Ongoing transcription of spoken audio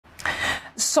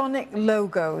Sonic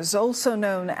logos, also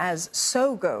known as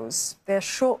sogos, they're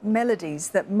short melodies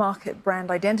that market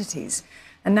brand identities.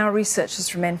 And now researchers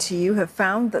from NTU have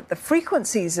found that the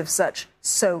frequencies of such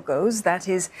sogos, that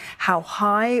is, how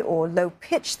high or low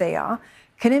pitch they are,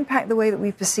 can impact the way that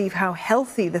we perceive how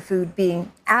healthy the food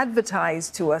being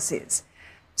advertised to us is.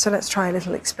 So let's try a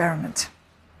little experiment.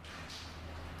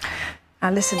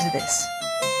 Now listen to this.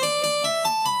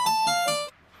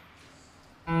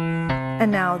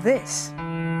 And now this.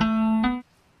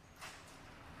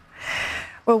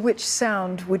 Well, which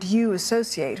sound would you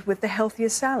associate with the healthier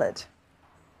salad?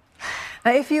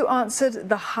 Now, if you answered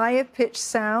the higher pitch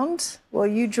sound, well,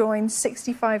 you joined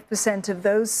 65% of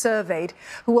those surveyed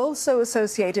who also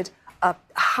associated a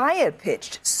higher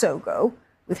pitched sogo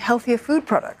with healthier food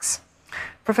products.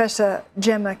 Professor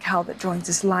Gemma Calvert joins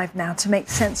us live now to make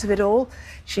sense of it all.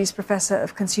 She's Professor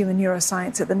of Consumer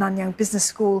Neuroscience at the Nanyang Business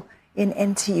School in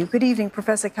NTU. Good evening,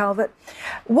 Professor Calvert.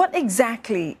 What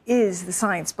exactly is the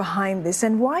science behind this,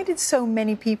 and why did so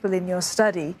many people in your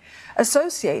study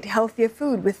associate healthier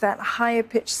food with that higher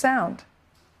pitched sound?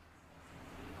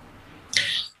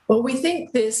 Well, we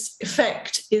think this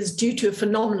effect is due to a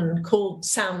phenomenon called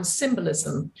sound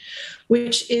symbolism,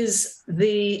 which is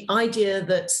the idea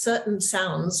that certain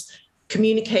sounds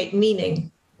communicate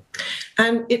meaning.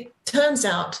 And it turns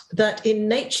out that in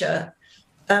nature,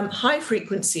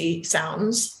 high-frequency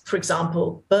sounds, for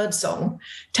example, birdsong,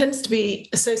 tends to be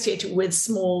associated with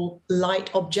small, light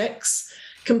objects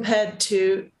compared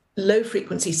to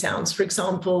low-frequency sounds. For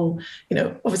example,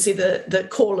 obviously the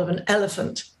call of an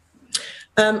elephant.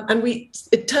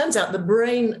 It turns out the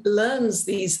brain learns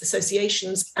these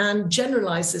associations and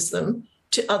generalizes them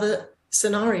to other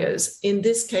scenarios. In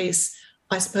this case,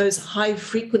 I suppose high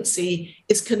frequency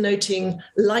is connoting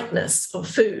lightness of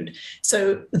food.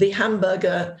 So the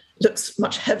hamburger looks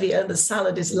much heavier, the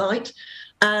salad is light.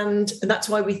 And that's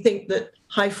why we think that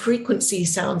high frequency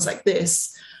sounds like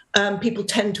this, people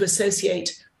tend to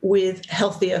associate with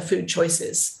healthier food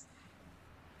choices.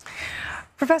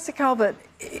 Professor Calvert,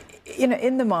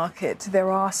 in the market,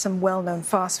 there are some well-known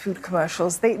fast food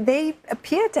commercials. They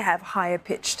appear to have higher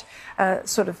pitched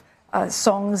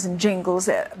songs and jingles,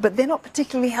 but they're not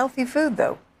particularly healthy food,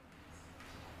 though.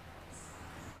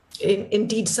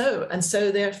 Indeed so. And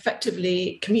so they're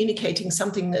effectively communicating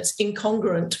something that's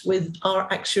incongruent with our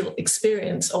actual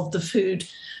experience of the food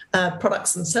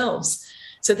products themselves.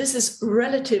 So this is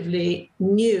relatively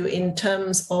new in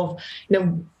terms of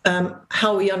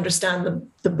how we understand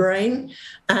the brain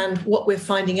and what we're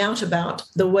finding out about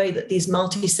the way that these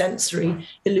multisensory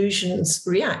illusions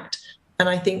react. And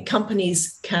I think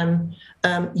companies can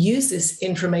use this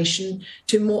information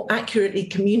to more accurately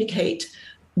communicate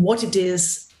what it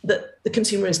is that the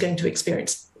consumer is going to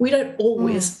experience. We don't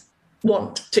always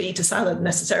want to eat a salad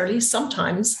necessarily.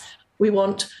 Sometimes we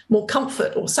want more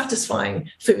comfort or satisfying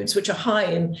foods which are high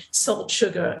in salt,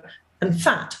 sugar, and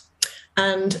fat.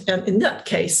 And in that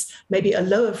case, maybe a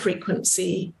lower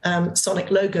frequency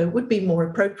sonic logo would be more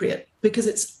appropriate because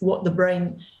it's what the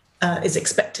brain is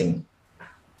expecting.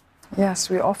 Yes,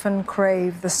 we often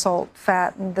crave the salt,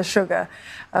 fat, and the sugar.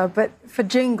 But for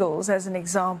jingles, as an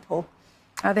example,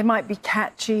 they might be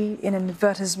catchy in an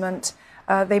advertisement.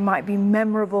 They might be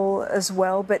memorable as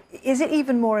well. But is it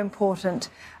even more important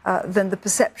than the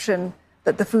perception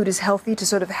that the food is healthy to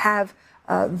sort of have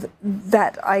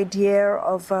that idea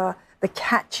of the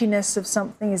catchiness of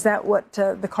something? Is that what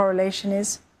the correlation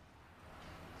is?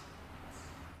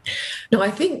 No,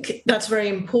 I think that's very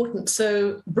important.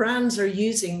 So brands are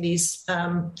using these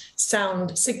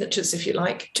sound signatures, if you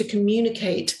like, to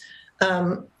communicate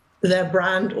their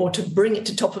brand or to bring it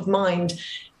to top of mind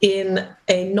in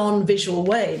a non-visual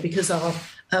way because our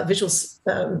visual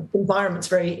environment's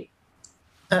very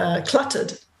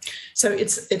cluttered. So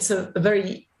it's a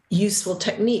very useful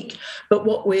technique. But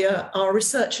what our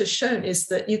research has shown is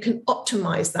that you can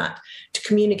optimize that to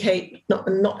communicate,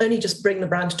 not only just bring the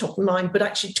brand to top of mind, but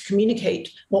actually to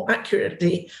communicate more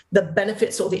accurately the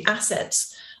benefits or the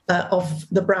assets of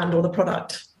the brand or the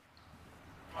product.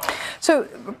 So,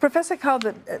 Professor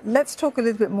Calvert, let's talk a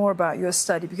little bit more about your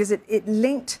study because it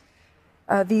linked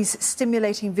these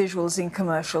stimulating visuals in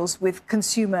commercials with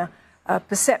consumer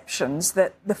perceptions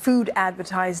that the food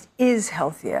advertised is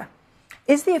healthier.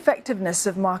 Is the effectiveness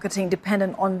of marketing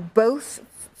dependent on both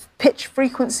pitch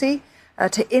frequency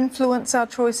to influence our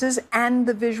choices and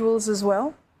the visuals as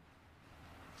well?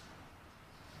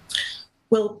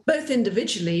 Well, both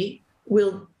individually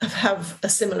will have a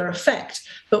similar effect.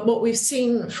 But what we've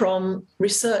seen from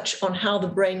research on how the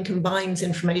brain combines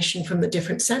information from the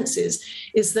different senses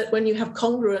is that when you have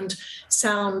congruent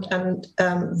sound and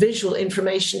visual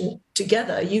information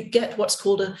together, you get what's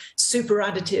called a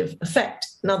superadditive effect.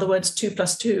 In other words, 2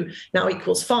 + 2 now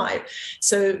equals 5.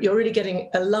 So you're really getting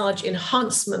a large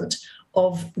enhancement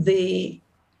of the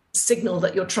signal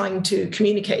that you're trying to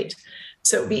communicate.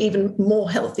 So it would be even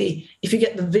more healthy if you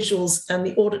get the visuals and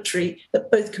the auditory that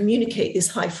both communicate this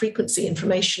high frequency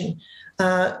information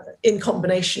in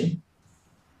combination.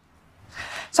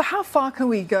 So how far can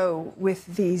we go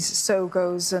with these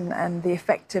sogos and the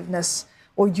effectiveness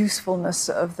or usefulness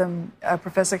of them,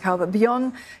 Professor Calvert,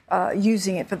 beyond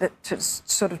using it to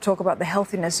sort of talk about the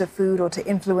healthiness of food or to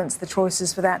influence the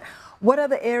choices for that? What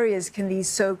other areas can these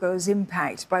sogos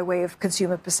impact by way of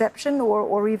consumer perception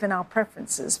or even our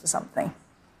preferences for something?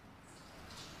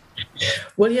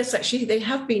 Well, yes, actually, they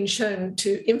have been shown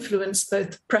to influence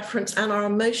both preference and our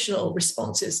emotional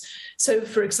responses. So,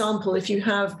 for example, if you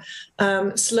have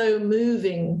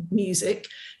slow-moving music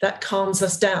that calms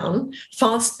us down,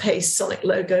 fast-paced sonic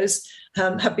logos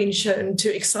have been shown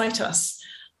to excite us.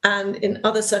 And in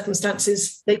other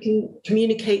circumstances, they can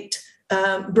communicate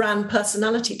brand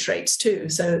personality traits too.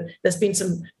 So there's been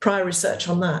some prior research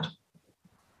on that.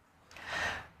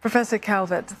 Professor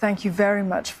Calvert, thank you very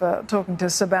much for talking to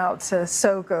us about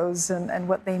sogos and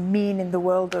what they mean in the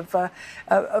world of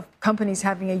companies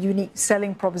having a unique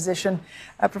selling proposition.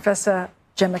 Professor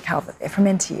Gemma Calvert from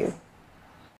NTU.